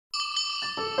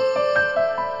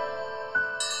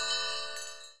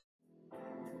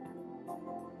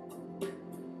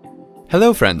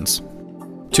Hello friends!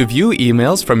 To view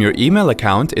emails from your email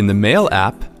account in the Mail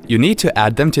app, you need to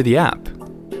add them to the app.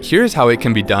 Here's how it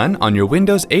can be done on your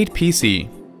Windows 8 PC.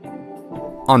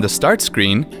 On the Start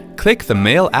screen, click the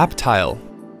Mail app tile.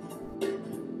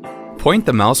 Point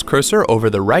the mouse cursor over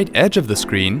the right edge of the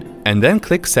screen and then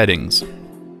click Settings.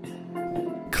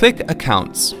 Click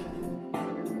Accounts.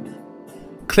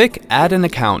 Click Add an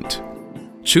account.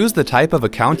 Choose the type of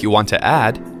account you want to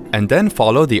add and then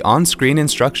follow the on-screen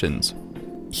instructions.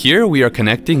 Here we are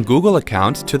connecting Google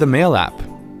account to the Mail app.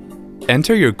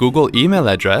 Enter your Google email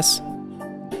address,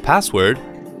 password,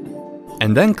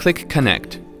 and then click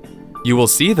Connect. You will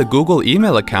see the Google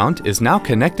email account is now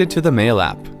connected to the Mail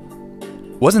app.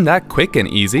 Wasn't that quick and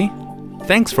easy?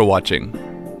 Thanks for watching.